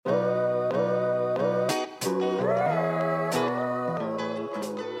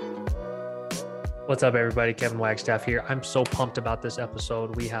What's up, everybody? Kevin Wagstaff here. I'm so pumped about this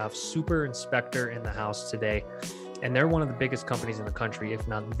episode. We have Super Inspector in the house today, and they're one of the biggest companies in the country, if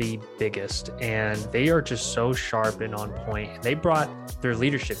not the biggest. And they are just so sharp and on point. They brought their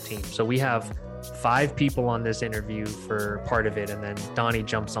leadership team. So we have 5 people on this interview for part of it, and then Donnie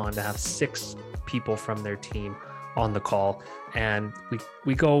jumps on to have 6 people from their team on the call. And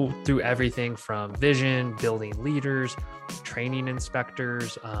we go through everything from vision, building leaders, training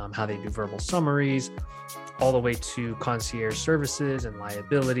inspectors, how they do verbal summaries, all the way to concierge services and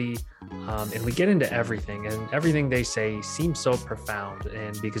liability. And we get into everything, and everything they say seems so profound.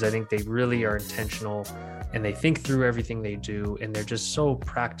 And because I think they really are intentional and they think through everything they do, and they're just so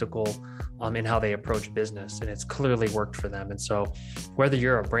practical in how they approach business, and it's clearly worked for them. And so whether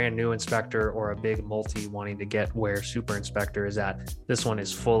you're a brand new inspector or a big multi wanting to get where Super Inspector is at, this one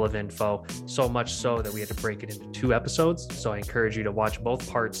is full of info, so much so that we had to break it into 2 episodes. So I encourage you to watch both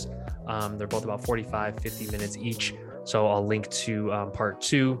parts. They're both about 45, 50 minutes each. So I'll link to part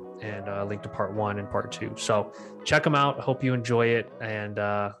 2 and link to part 1 and part 2. So check them out. Hope you enjoy it, and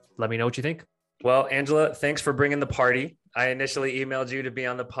let me know what you think. Well, Angela, thanks for bringing the party. I initially emailed you to be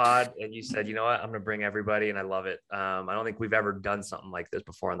on the pod, and you said, you know what, I'm going to bring everybody, and I love it. I don't think we've ever done something like this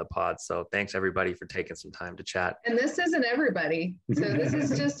before on the pod. So thanks, everybody, for taking some time to chat. And this isn't everybody. So this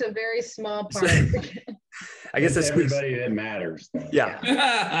is just a very small part. I guess it's everybody that matters.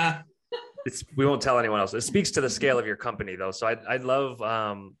 Yeah. We won't tell anyone else. It speaks to the scale of your company, though. So I'd love,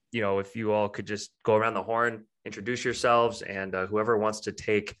 if you all could just go around the horn, introduce yourselves, and whoever wants to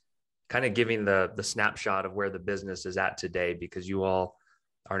take kind of giving the snapshot of where the business is at today, because you all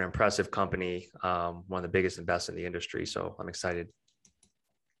are an impressive company, one of the biggest and best in the industry. So I'm excited.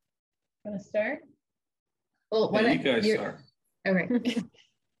 Want to start? Well, you guys start. Okay.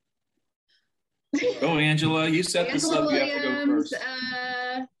 Go, Angela. You set this up. Williams, you have to go first.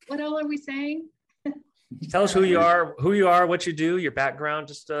 What all are we saying? Tell us who you are, what you do, your background,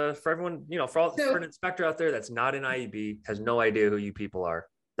 just for everyone, for an inspector out there that's not in IEB, has no idea who you people are.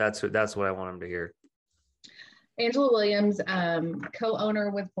 That's what I want them to hear. Angela Williams,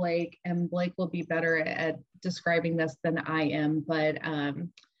 co-owner with Blake, and Blake will be better at describing this than I am. But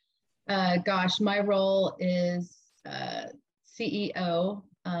my role is CEO,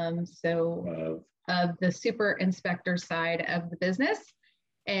 of the Super Inspector side of the business.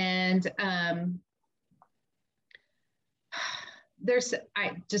 And I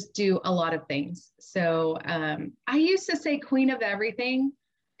just do a lot of things. So I used to say queen of everything,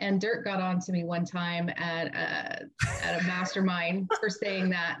 and Dirk got on to me one time at a mastermind for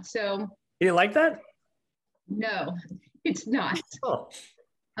saying that. So you didn't like that? No, it's not. Oh.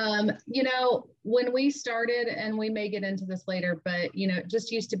 When we started, and we may get into this later, but it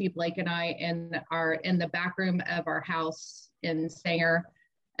just used to be Blake and I in the back room of our house in Sanger,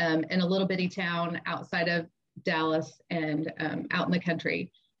 in a little bitty town outside of Dallas and out in the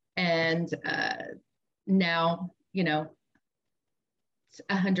country. And now, it's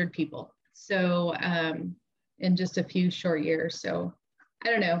 100 people. So in just a few short years. So I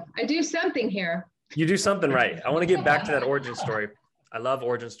don't know. I do something here. You do something right. I want to get back to that origin story. I love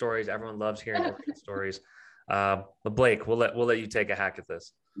origin stories. Everyone loves hearing origin stories. But Blake, we'll let you take a hack at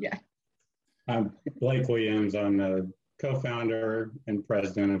this. Yeah. I'm Blake Williams. I'm the co-founder and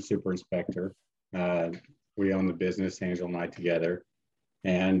president of Super Inspector. We own the business, Angel and I together.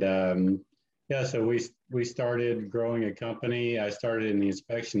 And so we started growing a company. I started in the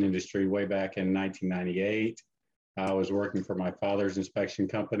inspection industry way back in 1998. I was working for my father's inspection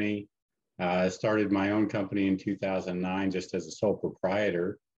company. I started my own company in 2009 just as a sole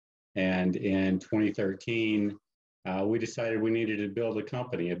proprietor. And in 2013, we decided we needed to build a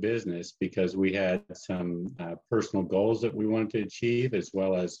company, a business, because we had some personal goals that we wanted to achieve, as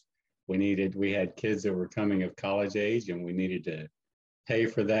well as we had kids that were coming of college age, and we needed to pay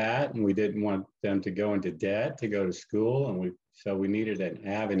for that. And we didn't want them to go into debt to go to school. And so we needed an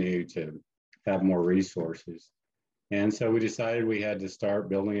avenue to have more resources. And so we decided we had to start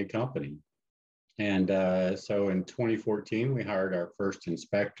building a company. And so in 2014, we hired our first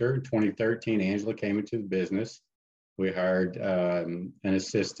inspector. In 2013, Angela came into the business. We hired an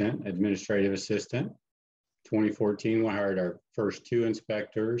administrative assistant. 2014, we hired our first 2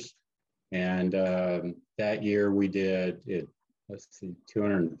 inspectors. And that year we did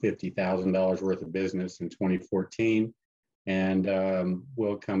 $250,000 worth of business in 2014. And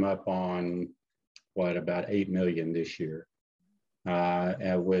we'll come up on about 8 million this year,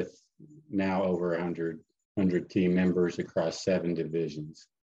 with now over 100 team members across 7 divisions.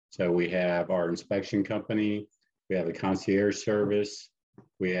 So we have our inspection company, we have a concierge service,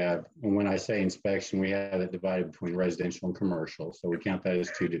 we have, and when I say inspection, we have it divided between residential and commercial. So we count that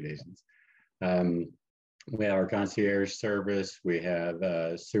as 2 divisions. We have our concierge service. We have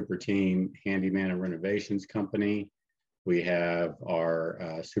a Super Team Handyman and Renovations Company. We have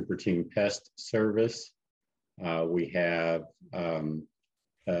our Super Team Pest Service. We have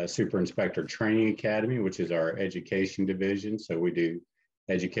Super Inspector Training Academy, which is our education division. So we do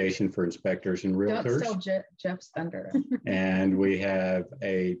education for inspectors and realtors. Don't steal Jeff's thunder. And we have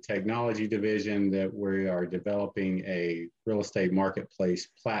a technology division that we are developing a real estate marketplace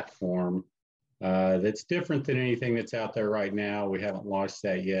platform that's different than anything that's out there right now. We haven't launched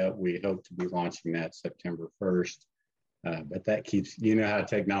that yet. We hope to be launching that September 1st. But that keeps, you know how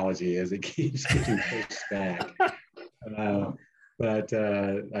technology is, it keeps getting pushed back. But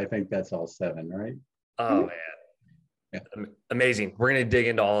I think that's all 7, right? Oh, man. Yeah. Amazing. We're going to dig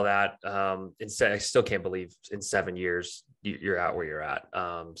into all of that. I still can't believe in 7 years you're at where you're at.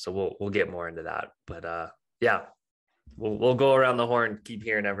 So we'll get more into that. But yeah, we'll go around the horn, keep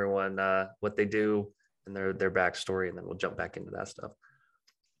hearing everyone what they do and their backstory, and then we'll jump back into that stuff.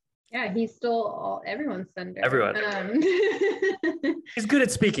 Yeah, he stole everyone's thunder. Everyone. He's good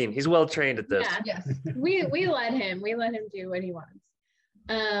at speaking. He's well trained at this. Yeah, yes. We let him do what he wants.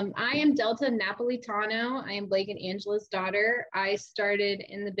 I am Delta Napolitano. I am Blake and Angela's daughter. I started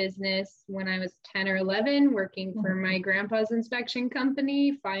in the business when I was 10 or 11, working for my grandpa's inspection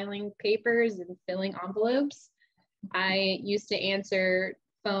company, filing papers and filling envelopes. I used to answer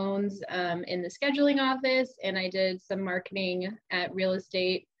phones in the scheduling office, and I did some marketing at real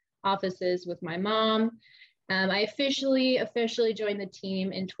estate offices with my mom. I officially joined the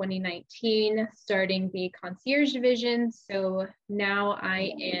team in 2019, starting the concierge division. So now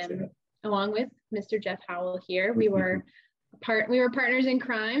I am, along with Mr. Jeff Howell here, we were partners in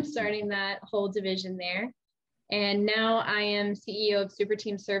crime, starting that whole division there. And now I am CEO of Super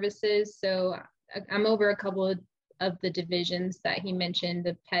Team Services. So I'm over a couple of the divisions that he mentioned,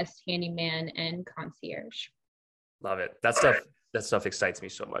 the pest, handyman, and concierge. Love it. That stuff excites me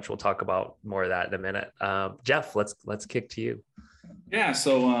so much. We'll talk about more of that in a minute. Jeff, let's kick to you. Yeah.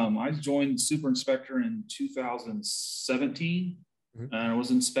 So I joined Super Inspector in 2017 and I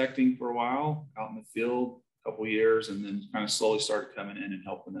was inspecting for a while out in the field, a couple of years, and then kind of slowly started coming in and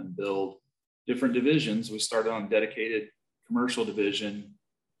helping them build different divisions. We started on a dedicated commercial division,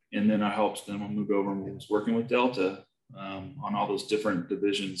 and then I helped them move over and was working with Delta on all those different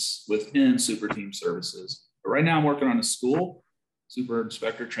divisions within Super Team Services. But right now I'm working on a school, Super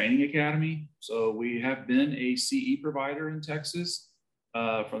Inspector Training Academy. So we have been a CE provider in Texas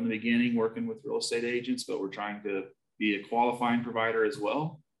from the beginning, working with real estate agents, but we're trying to be a qualifying provider as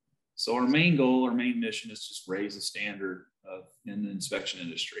well. So our main goal, our main mission is just raise the standard in the inspection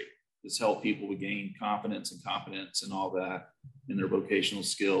industry. Just help people to gain confidence and competence and all that in their vocational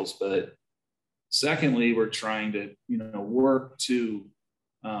skills. But secondly, we're trying to, work to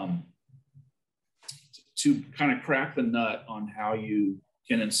kind of crack the nut on how you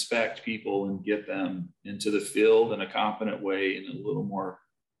can inspect people and get them into the field in a competent way in a little more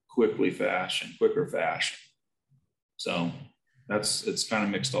quicker fashion. So it's kind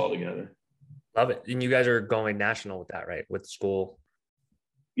of mixed all together. Love it. And you guys are going national with that, right? With school.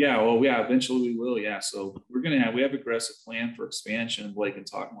 Yeah, well, yeah, eventually we will. Yeah. So we have aggressive plan for expansion. Blake can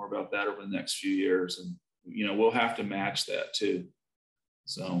talk more about that over the next few years. And, we'll have to match that too.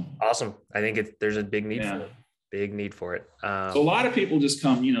 So awesome. I think there's a big need for it. So a lot of people just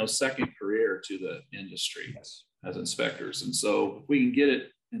come, second career to the industry as inspectors. And so if we can get it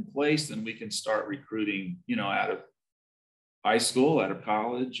in place, then we can start recruiting, out of high school, out of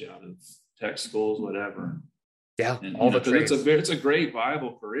college, out of tech schools, whatever. Yeah. And, all the trades. It's a great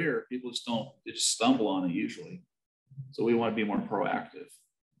viable career. People just stumble on it usually. So we want to be more proactive.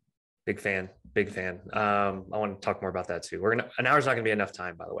 Big fan. I want to talk more about that too. An hour's not going to be enough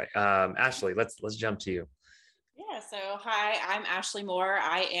time, by the way. Ashley, let's jump to you. Yeah. So hi, I'm Ashley Moore.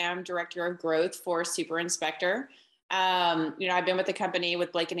 I am Director of Growth for Super Inspector. I've been with the company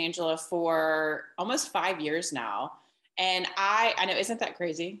with Blake and Angela for almost 5 years now. And I know, isn't that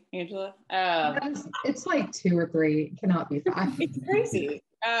crazy, Angela? It's like 2 or 3. It cannot be 5. It's crazy.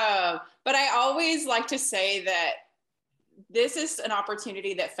 But I always like to say that this is an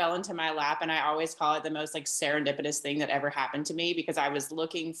opportunity that fell into my lap, and I always call it the most serendipitous thing that ever happened to me, because I was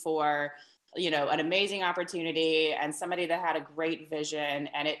looking for, an amazing opportunity and somebody that had a great vision,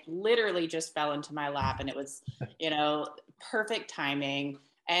 and it literally just fell into my lap, and it was, perfect timing.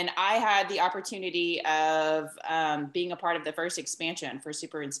 And I had the opportunity of being a part of the first expansion for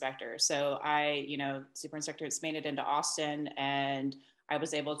Super Inspector. So Super Inspector expanded into Austin, and I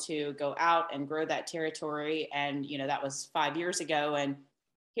was able to go out and grow that territory. And, that was 5 years ago. And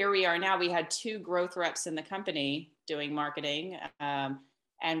here we are now. We had 2 growth reps in the company doing marketing.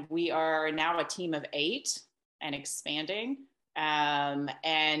 And we are now a team of 8 and expanding. And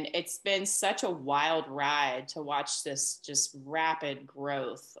it's been such a wild ride to watch this just rapid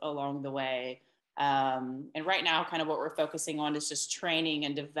growth along the way. And right now, kind of what we're focusing on is just training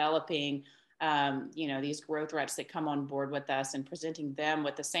and developing, these growth reps that come on board with us and presenting them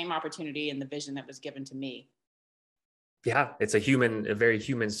with the same opportunity and the vision that was given to me. Yeah, it's a very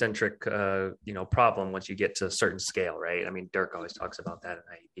human centric, problem once you get to a certain scale, right? I mean, Dirk always talks about that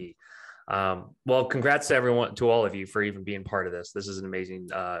in IEP. Well, congrats to all of you for even being part of this. This is an amazing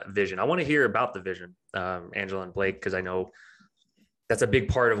vision. I want to hear about the vision, Angela and Blake, because I know that's a big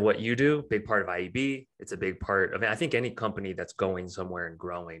part of what you do, big part of IEB. It's a big part of, I think, any company that's going somewhere and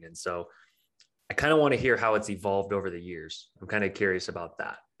growing. And so I kind of want to hear how it's evolved over the years. I'm kind of curious about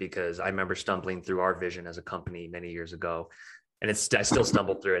that, because I remember stumbling through our vision as a company many years ago, and I still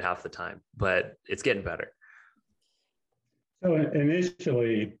stumble through it half the time, but it's getting better. So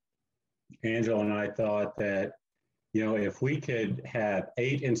initially, Angela and I thought that, if we could have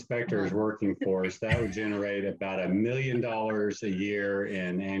 8 inspectors working for us, that would generate about $1 million a year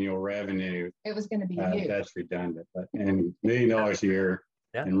in annual revenue. It was going to be that's redundant, but and $1 million a year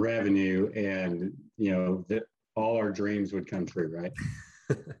in revenue, and all our dreams would come true, right?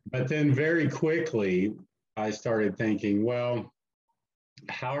 But then very quickly, I started thinking, well,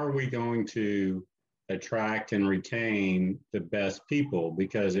 how are we going to attract and retain the best people?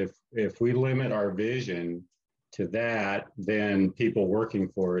 Because if we limit our vision to that, then people working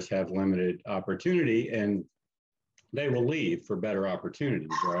for us have limited opportunity, and they will leave for better opportunities,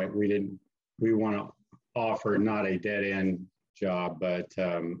 right? We want to offer not a dead end job, but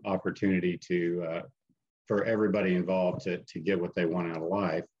opportunity for everybody involved to get what they want out of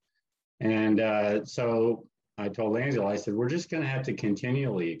life. And so I told Angela, I said, we're just going to have to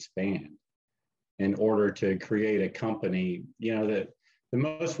continually expand in order to create a company. That the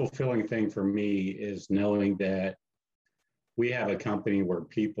most fulfilling thing for me is knowing that we have a company where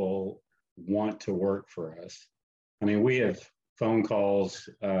people want to work for us. I mean, we have phone calls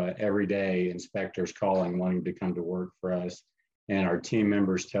every day, inspectors calling, wanting to come to work for us. And our team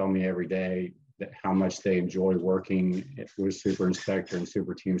members tell me every day how much they enjoy working with Super Inspector and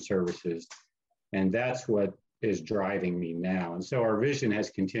Super Team Services. And that's what is driving me now. And so our vision has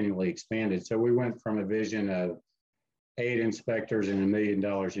continually expanded. So we went from a vision of 8 inspectors and $1 million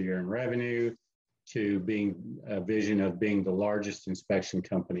a year in revenue to being a vision of being the largest inspection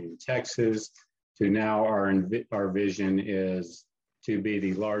company in Texas, to now our vision is to be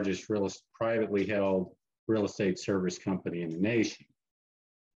the largest privately held real estate service company in the nation.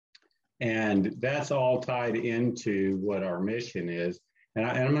 And that's all tied into what our mission is. And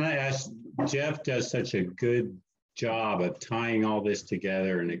I'm going to ask, Jeff does such a good job of tying all this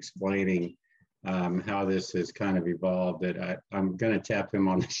together and explaining how this has kind of evolved, that I'm going to tap him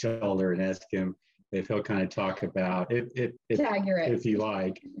on the shoulder and ask him if he'll kind of talk about if you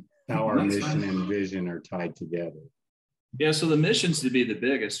like, how our mission and vision are tied together. Yeah, so the mission's to be the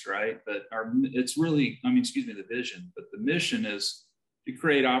biggest, right? But the vision, but the mission is to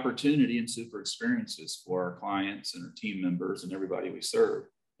create opportunity and super experiences for our clients and our team members and everybody we serve.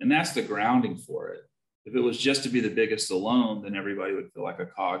 And that's the grounding for it. If it was just to be the biggest alone, then everybody would feel like a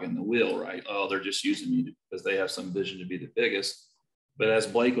cog in the wheel, right? Oh, they're just using me because they have some vision to be the biggest. But as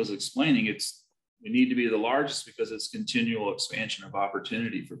Blake was explaining, we need to be the largest because it's continual expansion of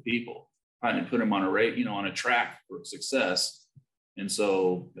opportunity for people, trying to put them on a track for success. And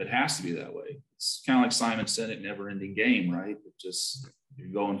so it has to be that way. It's kind of like Simon said, it never-ending game, right?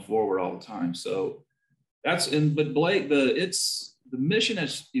 You're going forward all the time. So but Blake, the mission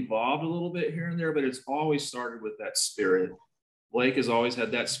has evolved a little bit here and there, but it's always started with that spirit. Blake has always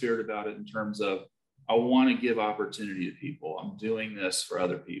had that spirit about it in terms of, I want to give opportunity to people. I'm doing this for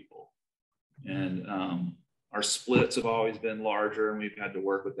other people. And our splits have always been larger, and we've had to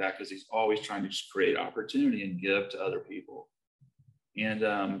work with that because he's always trying to just create opportunity and give to other people.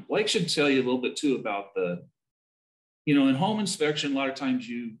 And Blake should tell you a little bit too about in home inspection, a lot of times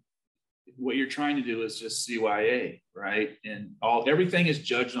what you're trying to do is just CYA, right? And everything is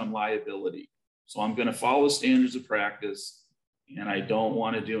judged on liability. So I'm going to follow the standards of practice, and I don't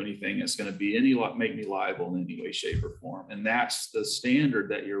want to do anything that's going to make me liable in any way, shape, or form. And that's the standard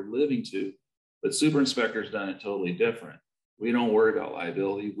that you're living to. But Super Inspector's done it totally different. We don't worry about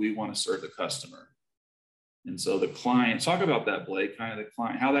liability. We want to serve the customer. And so the client, talk about that, Blake, kind of the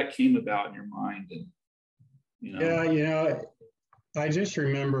client, how that came about in your mind. And, Yeah, I just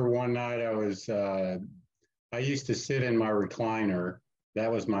remember one night I used to sit in my recliner.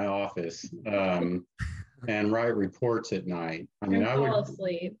 That was my office. And write reports at night. I would fall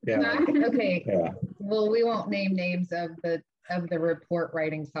asleep. Yeah. Okay. Yeah. Well, we won't name names of the of the report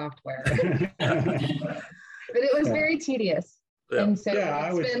writing software. But it was very tedious. Yeah. And so Yeah,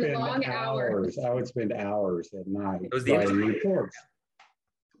 I would spend long hours. I would spend hours at night It was the writing reports.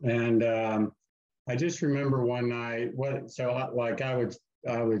 And I just remember one night,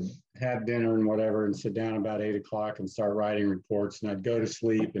 I would have dinner and whatever and sit down about 8 o'clock and start writing reports, and I'd go to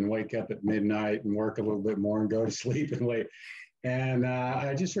sleep and wake up at midnight and work a little bit more and go to sleep and wait. And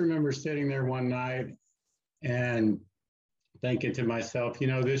I just remember sitting there one night and thinking to myself,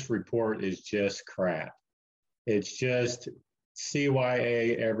 this report is just crap. It's just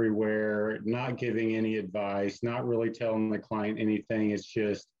CYA everywhere, not giving any advice, not really telling the client anything. It's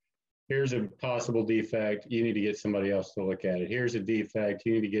just, here's a possible defect. You need to get somebody else to look at it. Here's a defect.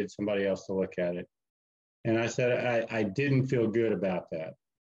 You need to get somebody else to look at it. And I said, I didn't feel good about that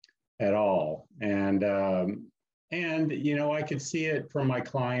at all. And I could see it from my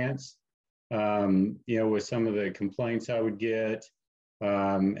clients, with some of the complaints I would get.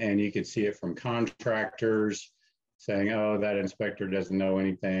 And you could see it from contractors saying, oh, that inspector doesn't know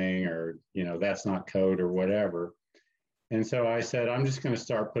anything, or, that's not code or whatever. And so I said, I'm just going to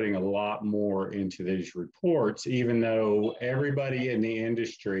start putting a lot more into these reports, even though everybody in the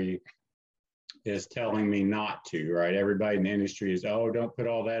industry is telling me not to, right? Everybody in the industry is, oh, don't put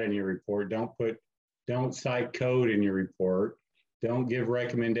all that in your report. Don't cite code in your report. Don't give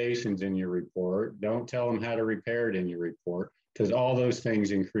recommendations in your report. Don't tell them how to repair it in your report, because all those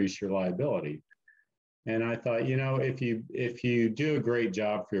things increase your liability. And I thought, if you do a great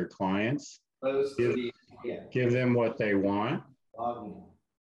job for your clients, give them what they want,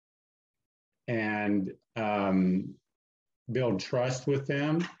 and build trust with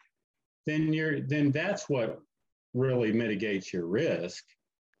them, then that's what really mitigates your risk,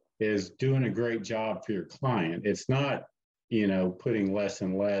 is doing a great job for your client. It's not, putting less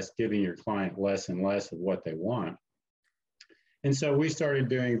and less, giving your client less and less of what they want. And so I started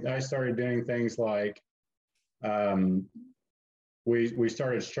doing things like, we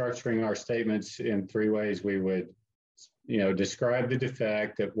started structuring our statements in 3 ways. We would, describe the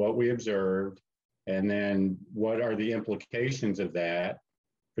defect of what we observed, and then what are the implications of that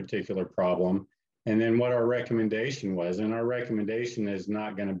particular problem, and then what our recommendation was. And our recommendation is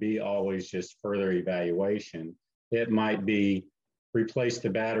not going to be always just further evaluation. It might be replace the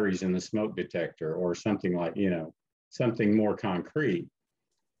batteries in the smoke detector, or something like, something more concrete.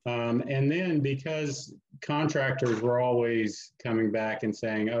 And then, because contractors were always coming back and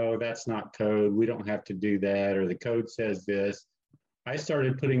saying, oh, that's not code, we don't have to do that, or the code says this, I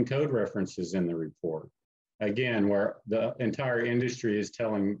started putting code references in the report. Again, where the entire industry is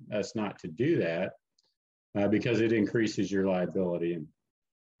telling us not to do that, because it increases your liability.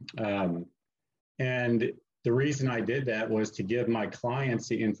 And the reason I did that was to give my clients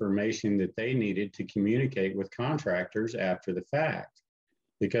the information that they needed to communicate with contractors after the fact.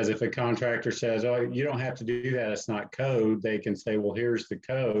 Because if a contractor says, oh, you don't have to do that, it's not code, they can say, well, here's the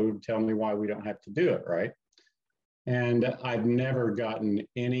code, tell me why we don't have to do it, right? And I've never gotten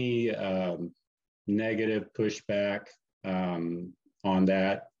any negative pushback on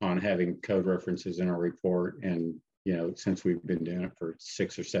having code references in our report. And, since we've been doing it for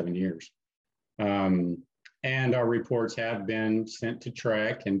 6 or 7 years. And our reports have been sent to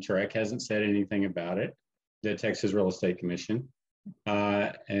TREC, and TREC hasn't said anything about it, the Texas Real Estate Commission.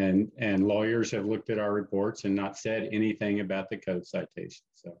 And lawyers have looked at our reports and not said anything about the code citation.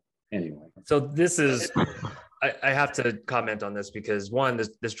 So anyway. So this is, I have to comment on this because one,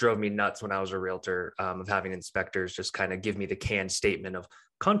 this drove me nuts when I was a realtor, of having inspectors just kind of give me the canned statement of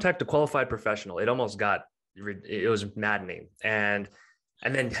contact a qualified professional. It was maddening.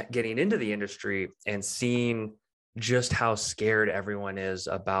 And then getting into the industry and seeing just how scared everyone is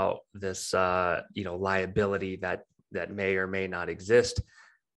about this, liability that may or may not exist.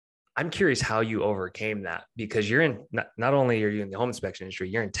 I'm curious how you overcame that, because you're in, not only are you in the home inspection industry,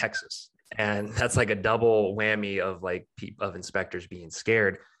 you're in Texas, and that's like a double whammy of inspectors being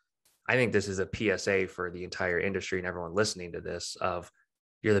scared. I think this is a PSA for the entire industry and everyone listening to this of,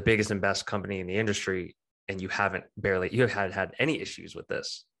 you're the biggest and best company in the industry, and you haven't had any issues with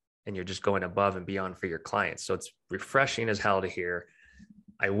this, and you're just going above and beyond for your clients. So it's refreshing as hell to hear.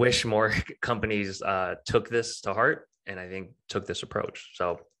 I wish more companies took this to heart, and I think took this approach.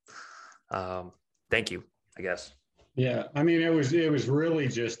 So thank you, I guess. Yeah, I mean, it was really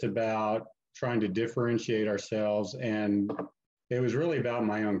just about trying to differentiate ourselves, and it was really about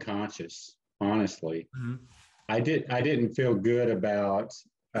my own conscience, honestly. Mm-hmm. I didn't feel good about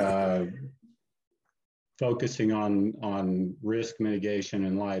focusing on risk mitigation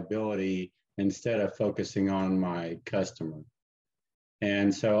and liability instead of focusing on my customer.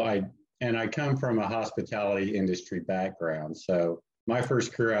 And so and I come from a hospitality industry background. So my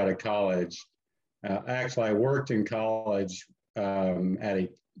first career out of college, actually, I worked in college at a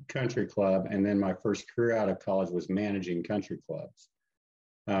country club, and then my first career out of college was managing country clubs.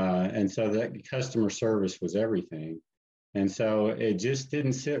 And so that customer service was everything. And so it just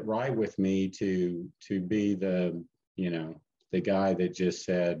didn't sit right with me to be the, the guy that just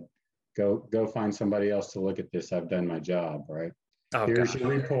said, go find somebody else to look at this. I've done my job, right? Oh, here's your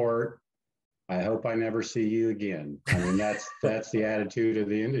report. I hope I never see you again. I mean, that's the attitude of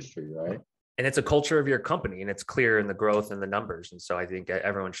the industry, right? And it's a culture of your company, and it's clear in the growth and the numbers. And so I think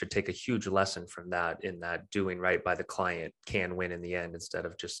everyone should take a huge lesson from that, in that doing right by the client can win in the end instead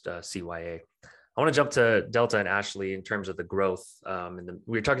of just CYA. I want to jump to Delta and Ashley in terms of the growth.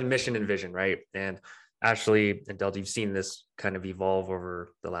 We were talking mission and vision, right? And Ashley and Delta, you've seen this kind of evolve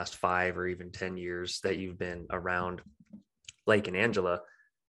over the last 5 or even 10 years that you've been around Blake and Angela.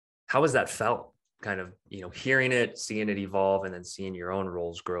 How has that felt? Kind of, hearing it, seeing it evolve, and then seeing your own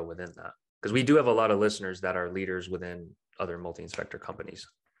roles grow within that. Because we do have a lot of listeners that are leaders within other multi-inspector companies.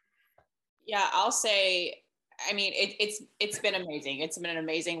 Yeah, I'll say, I mean, it's been amazing. It's been an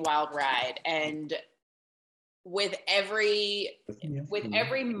amazing wild ride. And with every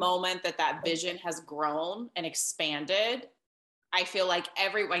moment that vision has grown and expanded, I feel like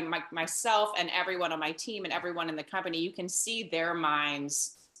everyone, myself and everyone on my team and everyone in the company, you can see their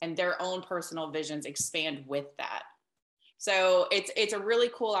minds and their own personal visions expand with that. So it's a really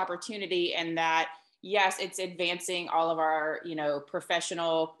cool opportunity in that, yes, it's advancing all of our,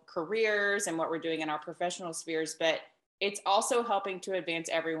 professional careers and what we're doing in our professional spheres, but it's also helping to advance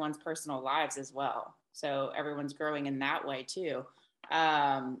everyone's personal lives as well. So everyone's growing in that way too.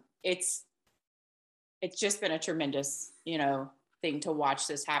 It's just been a tremendous, thing to watch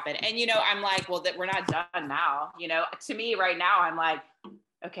this happen. And, I'm like, well, that we're not done now. To me right now, I'm like,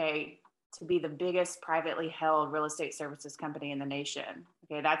 okay, to be the biggest privately held real estate services company in the nation.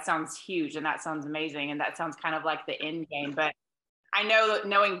 Okay, that sounds huge and that sounds amazing. And that sounds kind of like the end game. But I know,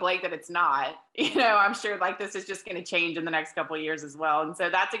 knowing Blake, that it's not. I'm sure like this is just going to change in the next couple of years as well. And so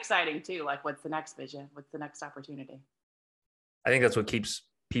that's exciting too. Like, what's the next vision? What's the next opportunity? I think that's what keeps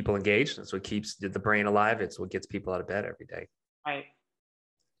people engaged. That's what keeps the brain alive. It's what gets people out of bed every day. Right.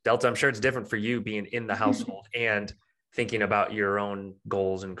 Delta, I'm sure it's different for you being in the household and thinking about your own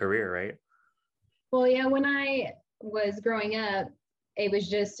goals and career, right? Well, yeah, when I was growing up, it was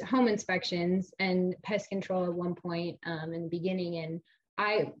just home inspections and pest control at one point in the beginning. And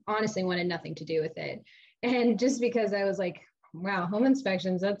I honestly wanted nothing to do with it. And just because I was like, wow, home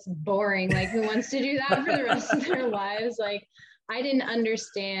inspections, that's boring. Like, who wants to do that for the rest of their lives? Like, I didn't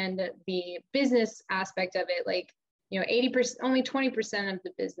understand the business aspect of it. Like, 80%, only 20% of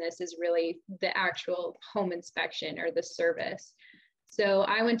the business is really the actual home inspection or the service. So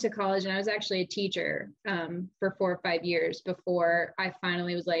I went to college and I was actually a teacher for 4 or 5 years before I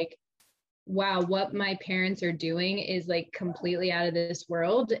finally was like, wow, what my parents are doing is like completely out of this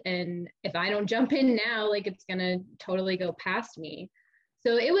world. And if I don't jump in now, like, it's going to totally go past me.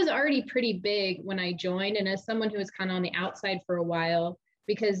 So it was already pretty big when I joined. And as someone who was kind of on the outside for a while,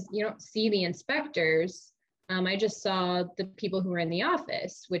 because you don't see the inspectors, I just saw the people who were in the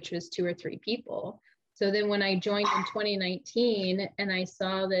office, which was 2 or 3 people. So then when I joined in 2019 and I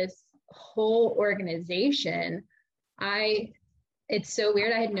saw this whole organization, it's so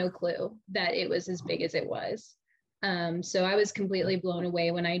weird. I had no clue that it was as big as it was. So I was completely blown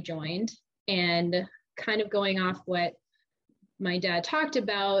away when I joined, and kind of going off what my dad talked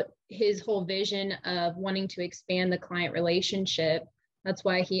about, his whole vision of wanting to expand the client relationship. That's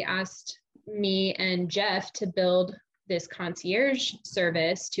why he asked me and Jeff to build this concierge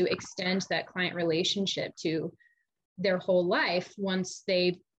service to extend that client relationship to their whole life once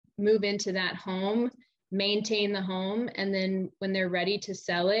they move into that home, maintain the home, and then when they're ready to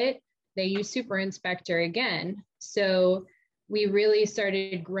sell it, they use Super Inspector again. So we really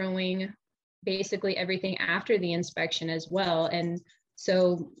started growing basically everything after the inspection as well. And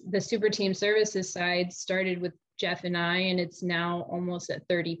so the Super Team Services side started with Jeff and I, and it's now almost at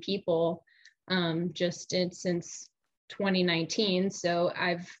 30 people since 2019. So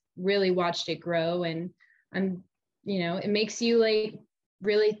I've really watched it grow, and it makes you like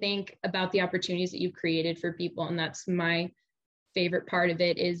really think about the opportunities that you've created for people. And that's my favorite part of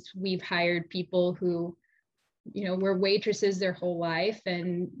it, is we've hired people who, were waitresses their whole life,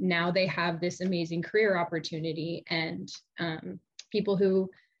 and now they have this amazing career opportunity. And people who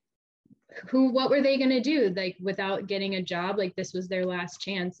what were they going to do, like, without getting a job? Like, this was their last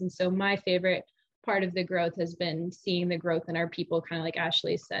chance. And so my favorite part of the growth has been seeing the growth in our people, kind of like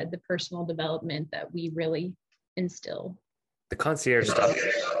Ashley said, the personal development that we really instill. The concierge stuff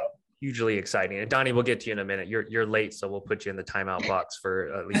hugely exciting. And Donnie, we'll get to you in a minute. You're late, so we'll put you in the timeout box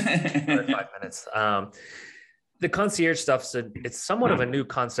for at least 5 minutes. The concierge stuff, so it's somewhat of a new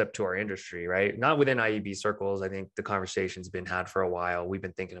concept to our industry, right? Not within IEB circles. I think the conversation's been had for a while. We've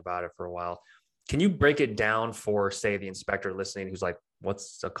been thinking about it for a while. Can you break it down for, say, the inspector listening who's like,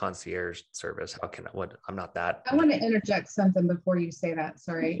 what's a concierge service? I'm not that. I want to interject something before you say that.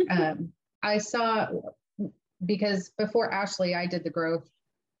 Sorry. I saw, because before Ashley, I did the growth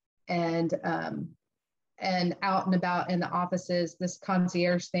and out and about in the offices, this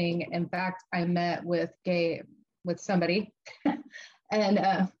concierge thing. In fact, I met with somebody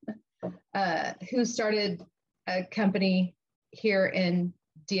and who started a company here in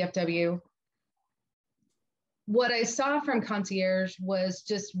DFW. What I saw from concierge was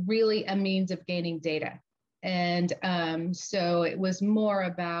just really a means of gaining data. And so it was more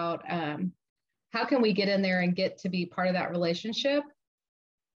about how can we get in there and get to be part of that relationship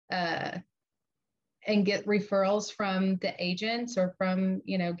and get referrals from the agents or from,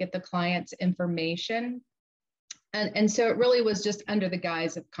 get the client's information. And so it really was just under the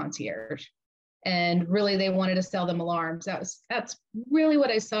guise of concierge. And really they wanted to sell them alarms. That's really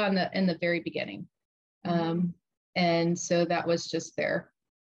what I saw in the very beginning. And so that was just their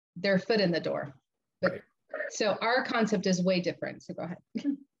foot in the door. But so our concept is way different. So go ahead.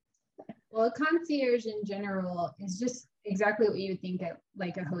 Well, a concierge in general is just exactly what you would think of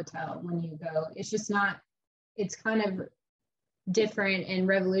like a hotel when you go. It's just not, it's kind of different and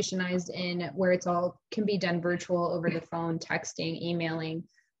revolutionized in where it's all can be done virtual over the phone, texting, emailing,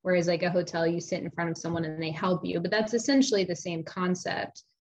 whereas like a hotel, you sit in front of someone and they help you. But that's essentially the same concept.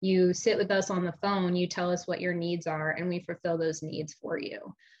 You sit with us on the phone, you tell us what your needs are, and we fulfill those needs for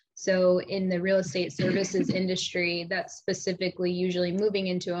you. So in the real estate services industry, that's specifically usually moving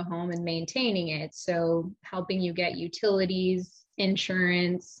into a home and maintaining it. So helping you get utilities,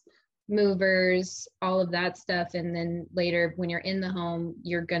 insurance, movers, all of that stuff. And then later when you're in the home,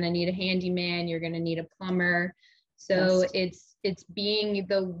 you're going to need a handyman, you're going to need a plumber. So yes. It's being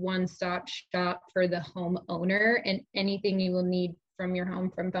the one-stop shop for the homeowner and anything you will need from your home,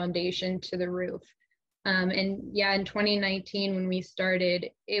 from foundation to the roof. And yeah, in 2019, when we started,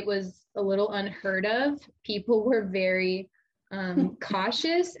 it was a little unheard of. People were very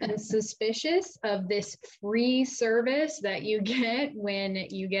cautious and suspicious of this free service that you get when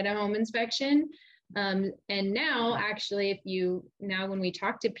you get a home inspection. And now actually, when we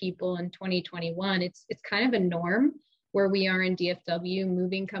talk to people in 2021, it's kind of a norm where we are in DFW.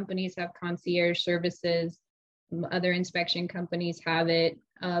 Moving companies have concierge services. Other inspection companies have it.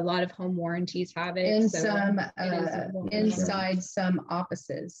 A lot of home warranties have it. In inside some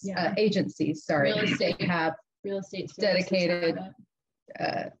offices, agencies, sorry, real estate dedicated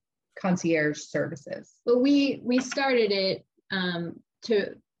concierge services. But we started it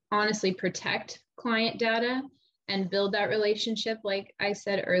to honestly protect client data and build that relationship, like I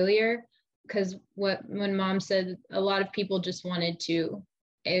said earlier, because when Mom said a lot of people just wanted to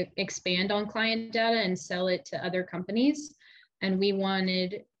expand on client data and sell it to other companies. And we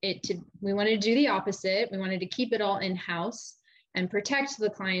wanted to do the opposite. We wanted to keep it all in-house and protect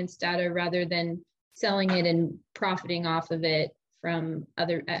the client's data rather than selling it and profiting off of it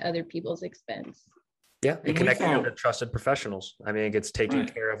at other people's expense. Yeah, and connecting them to trusted professionals. I mean, it gets taking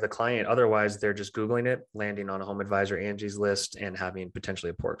care of the client. Otherwise, they're just Googling it, landing on a home advisor Angie's list, and having potentially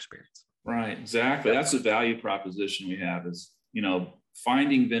a poor experience. Right, exactly. That's the value proposition we have is,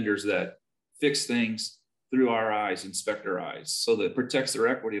 finding vendors that fix things through our eyes, inspector eyes, so that it protects their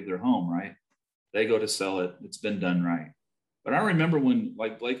equity of their home, right? They go to sell it. It's been done right. But I remember when,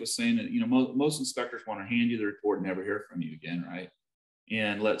 like Blake was saying, that most inspectors want to hand you the report and never hear from you again, right?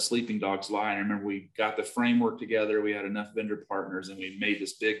 And let sleeping dogs lie. And I remember we got the framework together. We had enough vendor partners, and we made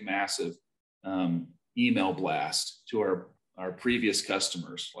this big, massive email blast to our previous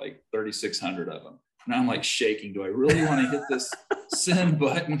customers, like 3,600 of them. And I'm like shaking. Do I really want to hit this send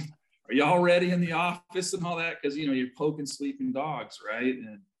button? Are y'all ready in the office and all that? Because, you're poking sleeping dogs, right?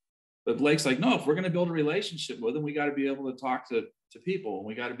 But Blake's like, no, if we're going to build a relationship with them, we got to be able to talk to people. And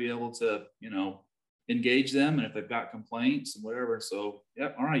we got to be able to, engage them. And if they've got complaints and whatever. So,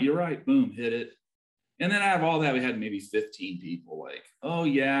 yep, all right, you're right. Boom, hit it. And then out of all that, we had maybe 15 people like, oh,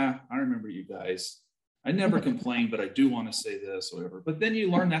 yeah, I remember you guys. I never complained, but I do want to say this or whatever. But then you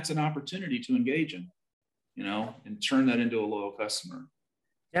learn that's an opportunity to engage them, and turn that into a loyal customer.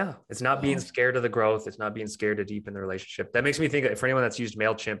 Yeah. It's not being scared of the growth. It's not being scared to deepen the relationship. That makes me think, for anyone that's used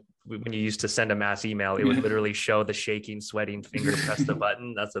MailChimp, when you used to send a mass email, it would literally show the shaking, sweating finger, press the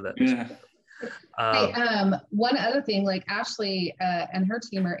button. That's what that is. Hey, one other thing, like Ashley and her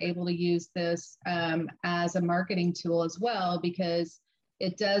team are able to use this as a marketing tool as well, because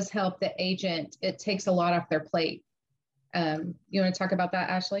it does help the agent. It takes a lot off their plate. You want to talk about that,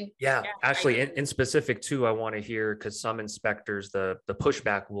 Ashley? Yeah, Ashley, in specific too, I want to hear, because some inspectors, the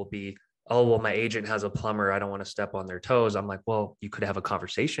pushback will be, oh, well, my agent has a plumber, I don't want to step on their toes. I'm like, well, you could have a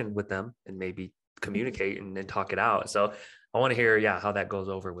conversation with them and maybe communicate and then talk it out. So I want to hear, how that goes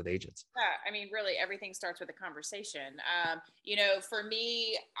over with agents. Yeah, I mean, really, everything starts with a conversation. For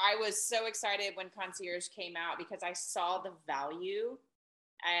me, I was so excited when Concierge came out because I saw the value,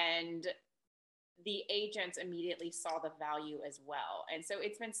 and the agents immediately saw the value as well. And so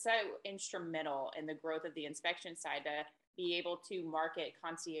it's been so instrumental in the growth of the inspection side to be able to market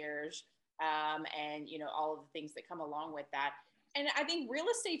Concierge, and all of the things that come along with that. And I think real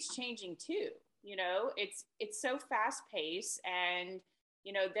estate's changing too. It's so fast paced, and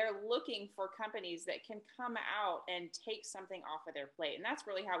they're looking for companies that can come out and take something off of their plate. And that's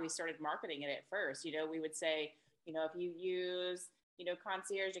really how we started marketing it at first. We would say, if you use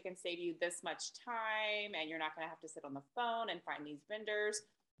Concierge, it can save you this much time, and you're not going to have to sit on the phone and find these vendors.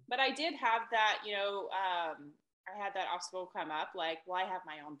 But I did have that, I had that obstacle come up, like, well, I have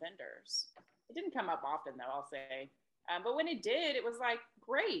my own vendors. It didn't come up often, though, I'll say. But when it did, it was like,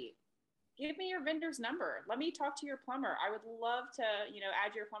 great. Give me your vendor's number. Let me talk to your plumber. I would love to,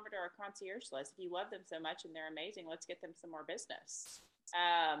 add your plumber to our concierge list. If you love them so much and they're amazing, let's get them some more business.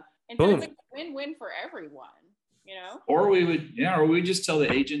 And so it's like a win-win for everyone. Or we would just tell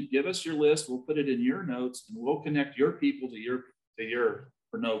the agent, give us your list, we'll put it in your notes, and we'll connect your people to your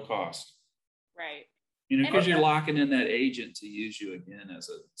for no cost. Right. Because you're locking in that agent to use you again as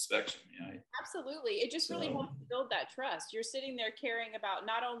an inspection. Absolutely. It just really helps build that trust. You're sitting there caring about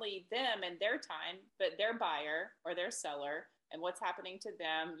not only them and their time, but their buyer or their seller and what's happening to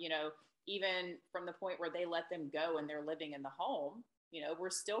them, even from the point where they let them go and they're living in the home. We're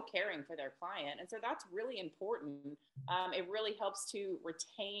still caring for their client. And so that's really important. It really helps to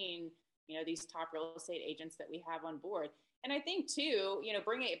retain, these top real estate agents that we have on board. And I think too,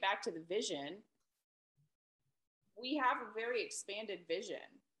 bringing it back to the vision, we have a very expanded vision.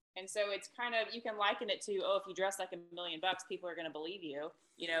 And so it's kind of, you can liken it to, if you dress like $1 million, people are going to believe you.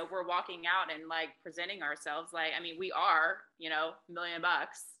 We're walking out and like presenting ourselves like, we are, $1 million.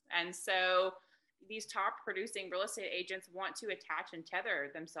 And so these top producing real estate agents want to attach and tether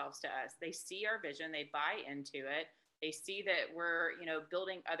themselves to us. They see our vision, they buy into it. They see that we're,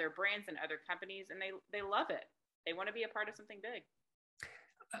 building other brands and other companies, and they love it. They want to be a part of something big.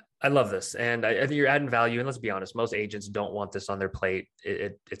 I love this. And I think you're adding value. And let's be honest, most agents don't want this on their plate.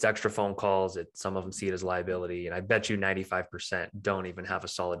 It's extra phone calls. Some of them see it as liability. And I bet you 95% don't even have a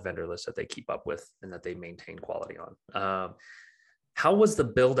solid vendor list that they keep up with and that they maintain quality on. How was the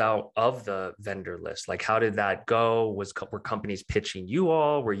build out of the vendor list? Like, how did that go? Were companies pitching you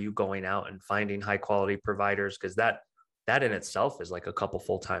all? Were you going out and finding high quality providers? Because that in itself is like a couple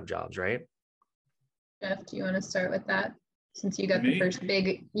full-time jobs, right? Jeff, do you want to start with that? Since you got the first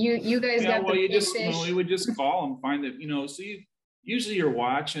big, you guys got the big fish. We would just call and find that, so usually you're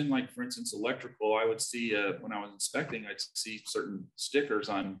watching, like, for instance, electrical. I would see, when I was inspecting, I'd see certain stickers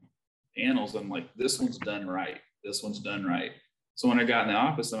on panels. I'm like, this one's done right. This one's done right. So when I got in the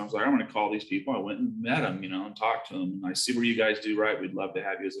office, and I was like, I'm going to call these people. I went and met them, and talked to them. And I see where you guys do right. We'd love to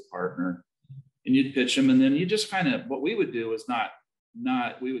have you as a partner. And you'd pitch them. And then you just kind of, what we would do is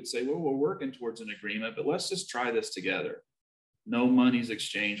we would say, well, we're working towards an agreement, but let's just try this together. No money's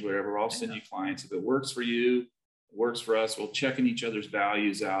exchanged, whatever. I'll send you clients. If it works for you, it works for us. We'll checking each other's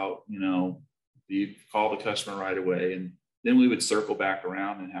values out. You call the customer right away. And then we would circle back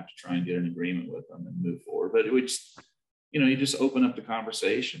around and have to try and get an agreement with them and move forward. But it would just, you just open up the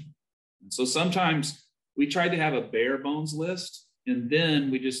conversation. And so sometimes we tried to have a bare bones list, and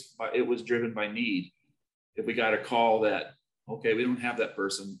then it was driven by need. If we got a call that, okay, we don't have that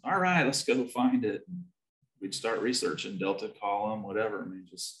person. All right, let's go find it. We'd start researching Delta column, whatever.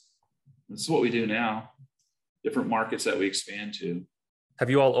 This is what we do now. Different markets that we expand to.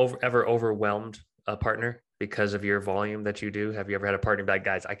 Have you all ever overwhelmed a partner because of your volume that you do? Have you ever had a partner be like,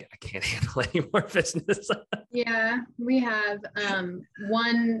 guys, I can't handle any more business? Yeah, we have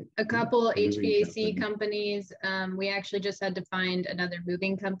a couple HVAC companies. We actually just had to find another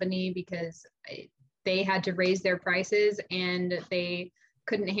moving company because they had to raise their prices and they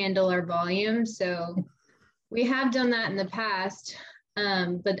couldn't handle our volume. So we have done that in the past,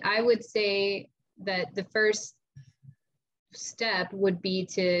 but I would say that the first step would be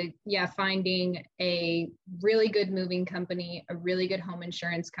to, finding a really good moving company, a really good home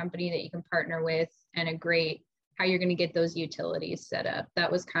insurance company that you can partner with, and how you're going to get those utilities set up. That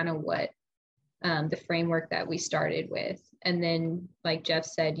was kind of what the framework that we started with. And then, like Jeff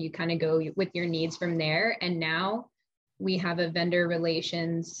said, you kind of go with your needs from there. And now we have a vendor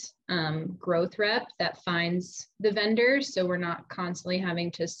relations growth rep that finds the vendors. So we're not constantly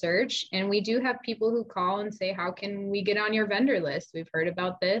having to search. And we do have people who call and say, how can we get on your vendor list? We've heard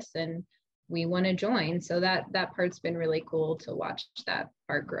about this and we want to join. So that part's been really cool to watch that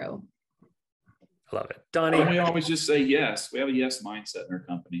part grow. I love it. Donnie. And we always just say yes. We have a yes mindset in our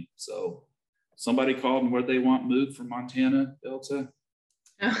company. So somebody called and where they want moved from Montana, Delta.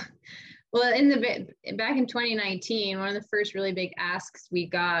 Well, back in 2019, one of the first really big asks we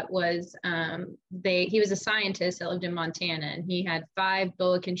got was he was a scientist that lived in Montana, and he had 5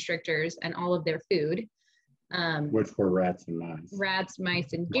 boa constrictors and all of their food. Which were rats and mice. Rats,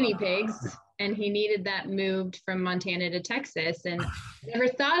 mice, and guinea pigs. And he needed that moved from Montana to Texas. And never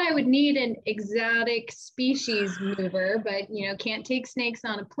thought I would need an exotic species mover, but can't take snakes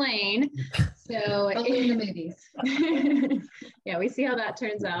on a plane. So in the movies. Yeah, we see how that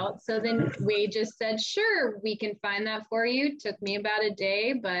turns out. So then we just said, sure, we can find that for you. Took me about a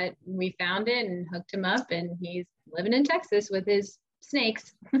day, but we found it and hooked him up, and he's living in Texas with his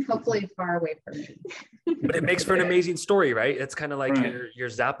snakes, hopefully far away from me. But it makes for an amazing story, right? It's kind of like your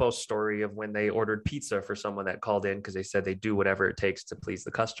Zappos story of when they ordered pizza for someone that called in because they said they do whatever it takes to please the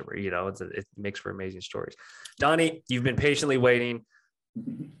customer. It makes for amazing stories. Donnie, you've been patiently waiting.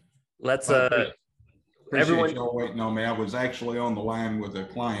 Let's everyone y'all waiting on me. I was actually on the line with a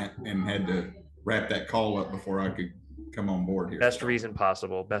client and had to wrap that call up before I could come on board here. Best reason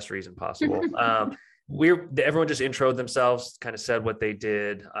possible. Everyone just introed themselves, kind of said what they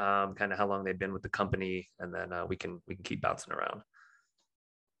did, kind of how long they've been with the company, and then we can keep bouncing around.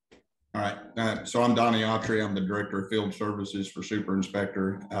 All right. So I'm Donnie Autry. I'm the Director of Field Services for Super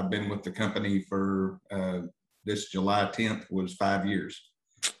Inspector. I've been with the company for this July 10th was 5 years.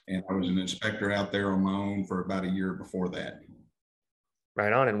 And I was an inspector out there on my own for about a year before that.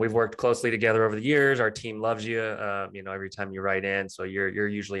 Right on. And we've worked closely together over the years. Our team loves you, every time you write in. So you're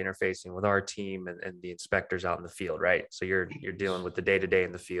usually interfacing with our team and the inspectors out in the field, right? So you're dealing with the day-to-day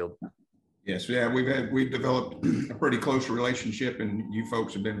in the field. Yes. Yeah. We've developed a pretty close relationship, and you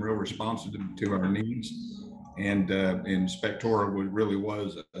folks have been real responsive to our needs. And Inspectora really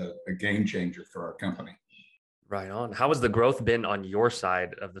was a game changer for our company. Right on. How has the growth been on your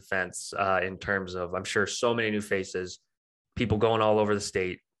side of the fence in terms of, I'm sure, so many new faces, people going all over the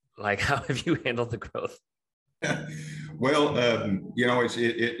state? Like, how have you handled the growth? Well,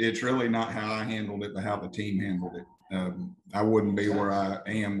 it's really not how I handled it, but how the team handled it. I wouldn't be where I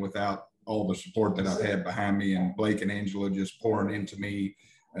am without all the support that I've had behind me, and Blake and Angela just pouring into me,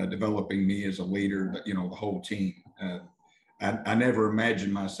 developing me as a leader, the whole team. I never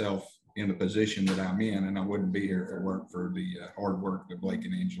imagined myself in the position that I'm in, and I wouldn't be here if it weren't for the hard work that Blake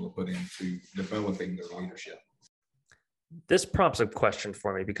and Angela put into developing their leadership. This prompts a question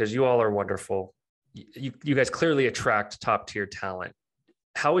for me, because you all are wonderful. You guys clearly attract top tier talent.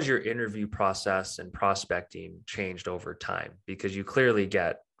 How has your interview process and prospecting changed over time? Because you clearly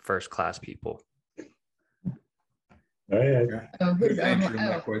get first class people. Oh, yeah. Who's answering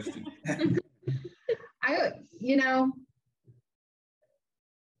that question?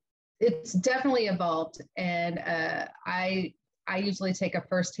 It's definitely evolved, and I usually take a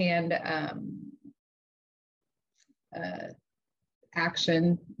firsthand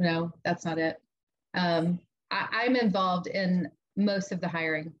action. No, that's not it. I'm involved in most of the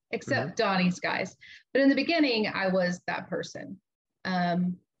hiring, except Donnie's guys. But in the beginning, I was that person. I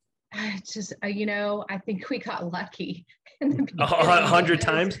think we got lucky. 100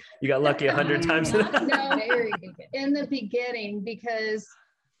 times? You got lucky 100 times? No, very good. In the beginning, because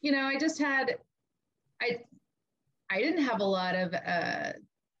I just had, I didn't have a lot of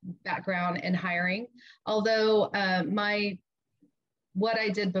background in hiring, although what I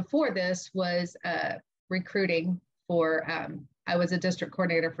did before this was recruiting for, I was a district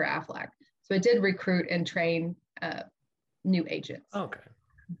coordinator for Aflac. So I did recruit and train new agents. Okay.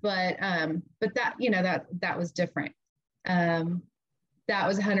 But that was different. That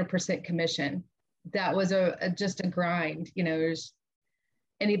was 100% commission. That was just a grind. There's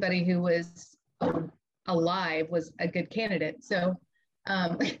anybody who was alive was a good candidate. So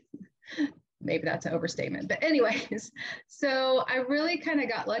maybe that's an overstatement, but anyways, so I really kind of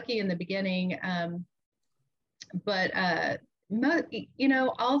got lucky in the beginning. But all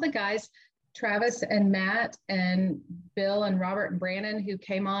the guys, Travis and Matt and Bill and Robert and Brandon, who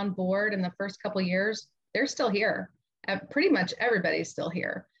came on board in the first couple of years, they're still here. Pretty much everybody's still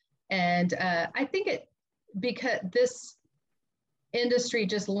here. And I think because this industry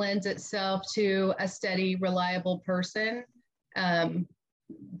just lends itself to a steady, reliable person.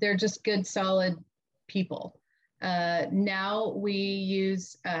 They're just good, solid people. Now we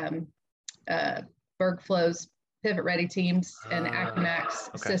use Bergflow's Pivot Ready teams and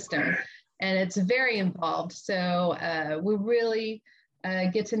AccuMax system. And it's very involved. So we really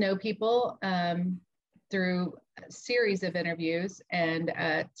get to know people through a series of interviews and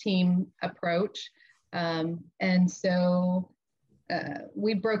a team approach. And so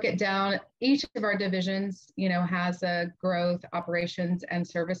we broke it down. Each of our divisions, you know, has a growth, operations, and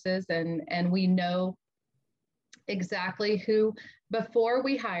services. And we know exactly who, before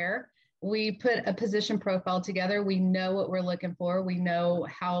we hire, we put a position profile together. We know what we're looking for. We know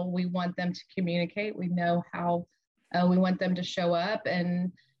how we want them to communicate. We know how we want them to show up.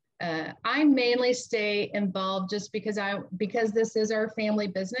 And I mainly stay involved just because this is our family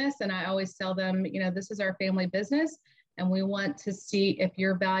business. And I always tell them, you know, this is our family business and we want to see if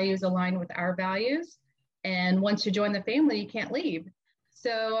your values align with our values. And once you join the family, you can't leave.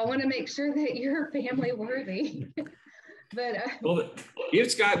 So I want to make sure that you're family worthy. But well,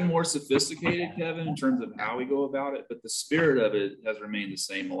 it's gotten more sophisticated, Kevin, in terms of how we go about it, but the spirit of it has remained the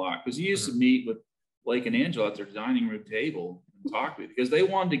same a lot. Because you used to meet with Blake and Angela at their dining room table and talk with you because they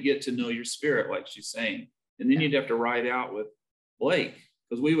wanted to get to know your spirit, like she's saying. And then you'd have to ride out with Blake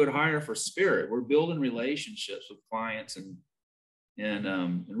because we would hire for spirit. We're building relationships with clients and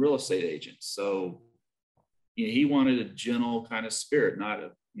real estate agents. So you know, he wanted a gentle kind of spirit, not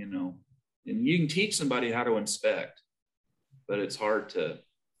a, you know, and you can teach somebody how to inspect, but it's hard to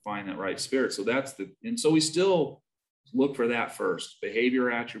find that right spirit. So and so we still look for that first,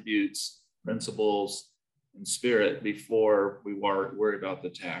 behavior attributes, principles, and spirit before we worry about the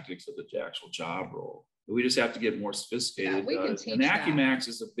tactics of the actual job role. But we just have to get more sophisticated. Yeah, we can teach and that. AccuMax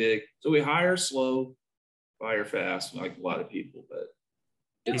is so we hire slow, fire fast, like a lot of people, but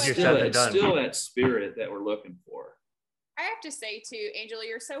it's still that spirit that we're looking for. I have to say too, Angela,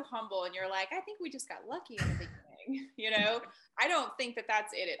 you're so humble and you're like, I think we just got lucky in the beginning. You know, I don't think that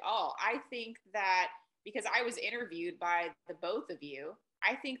that's it at all. I think that because I was interviewed by the both of you,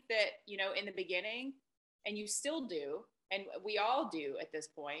 I think that, you know, in the beginning, and you still do, and we all do at this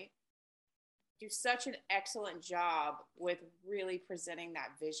point, do such an excellent job with really presenting that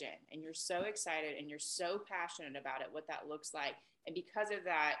vision. And you're so excited and you're so passionate about it, what that looks like. And because of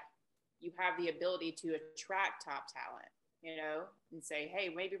that, you have the ability to attract top talent, you know, and say, hey,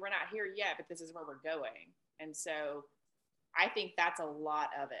 maybe we're not here yet, but this is where we're going. And so I think that's a lot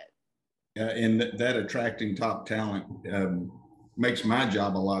of it. And that attracting top talent makes my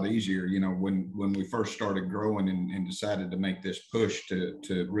job a lot easier. You know, when we first started growing and decided to make this push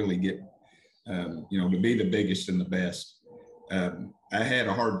to really get, you know, to be the biggest and the best, I had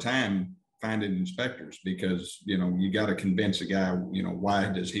a hard time finding inspectors because, you know, you got to convince a guy, you know, why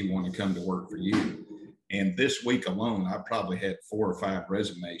does he want to come to work for you? And this week alone, I probably had 4 or 5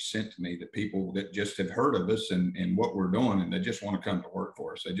 resumes sent to me that people that just have heard of us and what we're doing, and they just want to come to work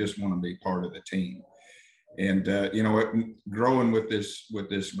for us. They just want to be part of the team. And, you know, growing with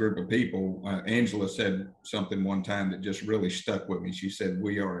this group of people, Angela said something one time that just really stuck with me. She said,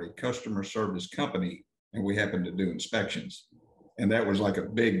 we are a customer service company and we happen to do inspections. And that was like a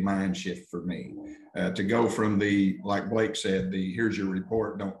big mind shift for me, to go from like Blake said, here's your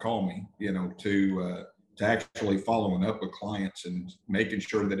report, don't call me, you know, to actually following up with clients and making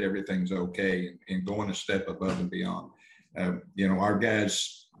sure that everything's okay and going a step above and beyond. You know, our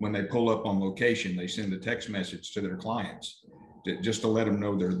guys, when they pull up on location, they send a text message to their clients just to let them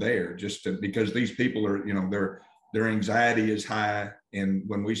know they're there, because these people are, you know, their anxiety is high. And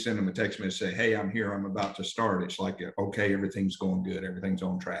when we send them a text message, say, hey, I'm here, I'm about to start. It's like, okay, everything's going good. Everything's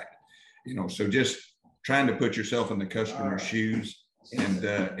on track. You know, so just trying to put yourself in the customer's shoes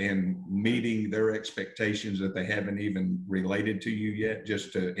and meeting their expectations that they haven't even related to you yet,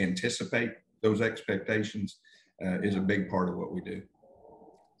 just to anticipate those expectations is a big part of what we do.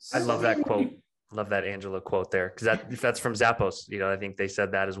 I love that quote. Love that Angela quote there, because that's from Zappos. You know, I think they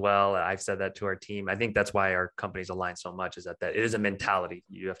said that as well. I've said that to our team. I think that's why our companies align so much, is that it is a mentality.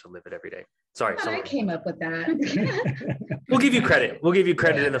 You have to live it every day. Sorry. I came up with that. We'll give you credit. We'll give you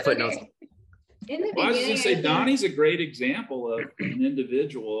credit in the footnotes. Okay. In the Well, I was going to say, beginning, Donnie's a great example of an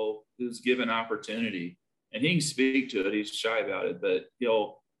individual who's given opportunity, and he can speak to it. He's shy about it, but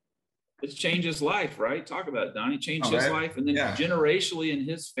it's changed his life, right? Talk about it, Donnie. Changed his life, and then generationally in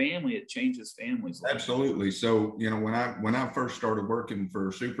his family, it changed his family's life. Absolutely. So, you know, when I first started working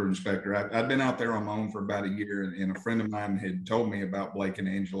for Super Inspector, I'd been out there on my own for about a year, and a friend of mine had told me about Blake and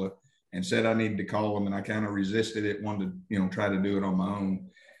Angela and said I needed to call them, and I kind of resisted it, wanted to, you know, try to do it on my own.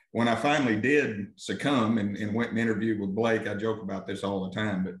 When I finally did succumb and went and interviewed with Blake, I joke about this all the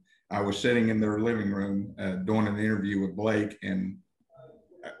time, but I was sitting in their living room doing an interview with Blake, and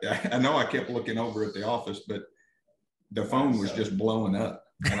I know I kept looking over at the office, but the phone was just blowing up.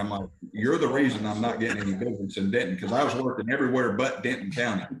 And I'm like, you're the reason I'm not getting any business in Denton, because I was working everywhere but Denton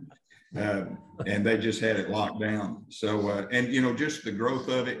County. And they just had it locked down. So, and you know, just the growth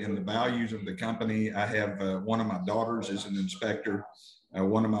of it and the values of the company. I have one of my daughters is an inspector.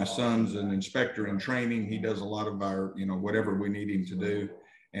 One of my sons, an inspector in training. He does a lot of our, you know, whatever we need him to do.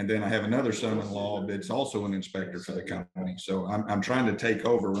 And then I have another son-in-law that's also an inspector for the company. So I'm trying to take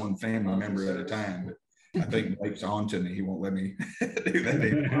over one family member at a time. But I think Blake's on to me. He won't let me do that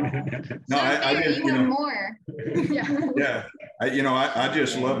anymore. No, I did, you know, more. Yeah. I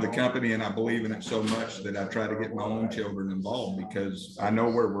just love the company, and I believe in it so much that I try to get my own children involved, because I know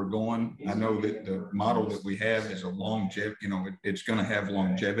where we're going. I know that the model that we have is a longevity, you know, it's going to have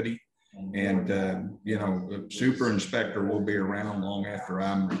longevity. And, you know, the super inspector will be around long after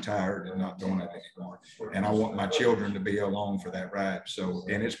I'm retired and not doing it anymore. And I want my children to be along for that ride. So,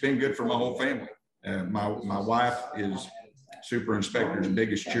 and it's been good for my whole family. My wife is super inspector's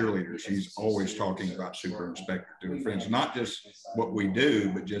biggest cheerleader. She's always talking about super inspector to her friends, not just what we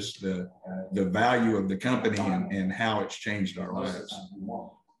do, but just the value of the company and how it's changed our lives.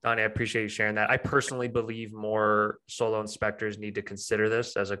 Donnie, I appreciate you sharing that. I personally believe more solo inspectors need to consider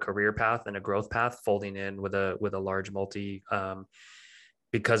this as a career path and a growth path, folding in with a large multi,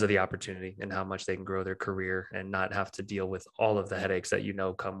 because of the opportunity and how much they can grow their career and not have to deal with all of the headaches that, you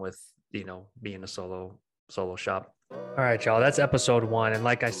know, come with, you know, being a solo shop. All right, y'all, that's episode 1. And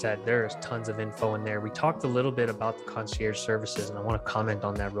like I said, there's tons of info in there. We talked a little bit about the concierge services, and I want to comment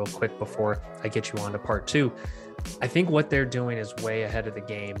on that real quick before I get you on to part 2. I think what they're doing is way ahead of the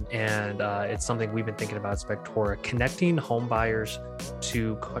game. And it's something we've been thinking about at Spectora. Connecting home buyers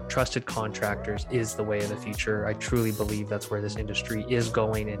to trusted contractors is the way of the future. I truly believe that's where this industry is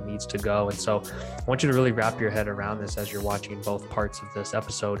going and needs to go. And so I want you to really wrap your head around this as you're watching both parts of this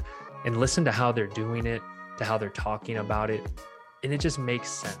episode and listen to how they're doing it, to how they're talking about it. And it just makes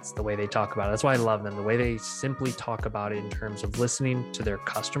sense the way they talk about it. That's why I love them. The way they simply talk about it in terms of listening to their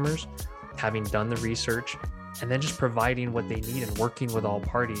customers, having done the research, and then just providing what they need and working with all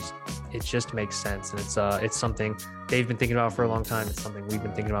parties. It just makes sense. And it's something they've been thinking about for a long time. It's something we've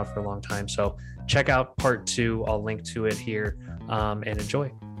been thinking about for a long time. So check out part 2. I'll link to it here, and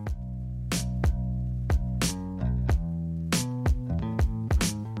enjoy.